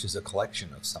ebook, which is a collection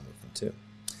of some of them, too.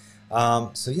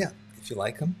 So, yeah, if you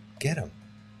like them, get them.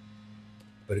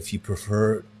 But if you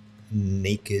prefer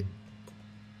naked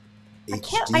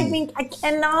HD... I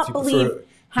cannot believe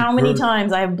how many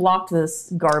times I have blocked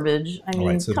this garbage. I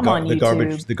mean, so come on,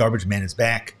 YouTube. The garbage man is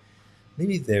back.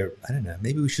 Maybe I don't know,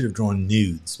 maybe we should have drawn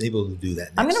nudes. Maybe we'll do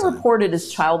that next I'm going to report it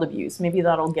as child abuse. Maybe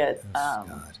that'll get...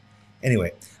 God.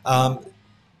 Anyway,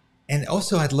 and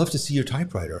also I'd love to see your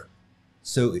typewriter.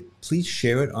 So please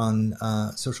share it on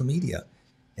social media.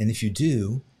 And if you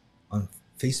do, on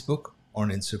Facebook or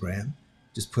on Instagram,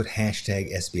 just put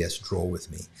hashtag SBS Draw With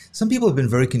Me. Some people have been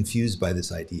very confused by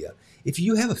this idea. If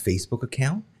you have a Facebook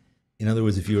account, in other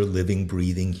words, if you're a living,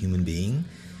 breathing human being,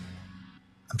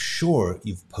 I'm sure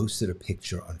you've posted a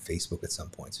picture on Facebook at some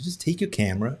point. So just take your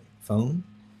camera, phone,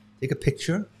 take a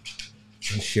picture,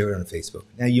 and share it on Facebook.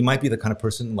 Now, you might be the kind of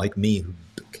person like me who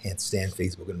can't stand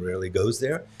Facebook and rarely goes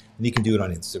there, and you can do it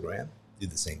on Instagram, do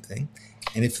the same thing.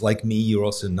 And if, like me, you're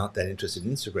also not that interested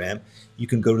in Instagram, you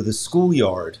can go to the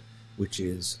Schoolyard, which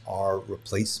is our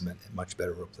replacement, a much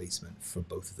better replacement for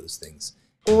both of those things.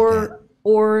 Or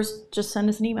just send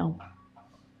us an email.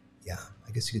 Yeah,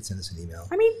 I guess you could send us an email.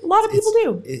 I mean, a lot of people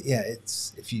do.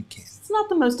 It's if you can. It's not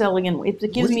the most elegant.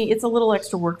 It gives me. It's a little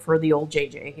extra work for the old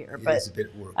JJ here, but it's a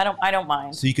bit work. I don't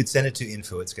mind. So you could send it to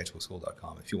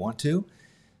info@sketchbookschool.com if you want to.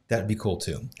 That'd be cool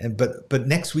too. And but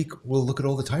next week we'll look at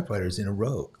all the typewriters in a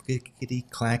row, clickety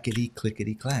clackety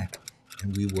clickety clack,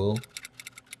 and we will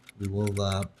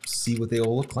see what they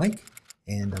all look like,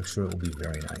 and I'm sure it will be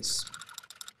very nice.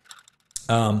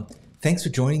 Thanks for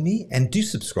joining me, and do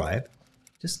subscribe.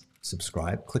 Just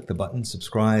subscribe, click the button,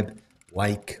 subscribe,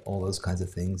 like, all those kinds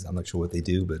of things. I'm not sure what they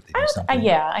do, but they do something.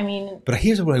 Yeah, I mean. But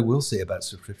here's what I will say about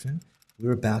subscription.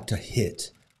 We're about to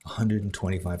hit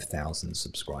 125,000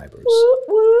 subscribers. Whoop,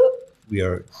 whoop. We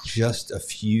are just a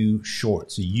few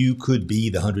short. So you could be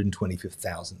the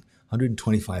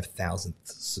 125,000th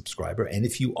subscriber. And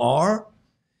if you are,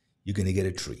 you're going to get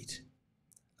a treat.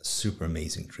 A super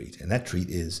amazing treat. And that treat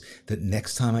is that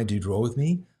next time I do Draw With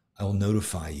Me, I will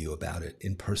notify you about it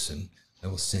in person. I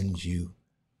will send you,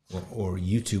 or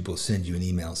YouTube will send you an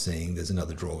email saying there's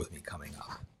another Draw With Me coming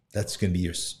up. That's going to be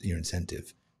your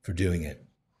incentive for doing it.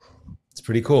 It's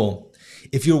pretty cool.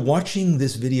 If you're watching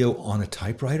this video on a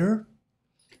typewriter,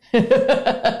 you're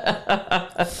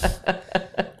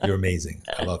amazing.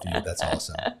 I love you. That's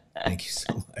awesome. Thank you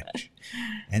so much.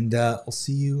 And I'll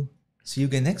see you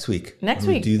again next week.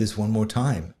 We do this one more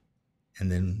time,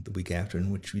 and then the week after,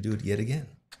 in which we do it yet again.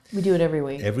 We do it every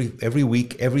week. Every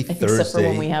week, every Thursday. Except for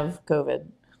when we have COVID.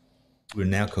 We're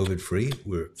now COVID free.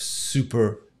 We're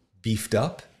super beefed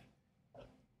up.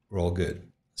 We're all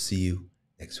good. See you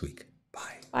next week.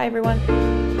 Bye. Bye, everyone.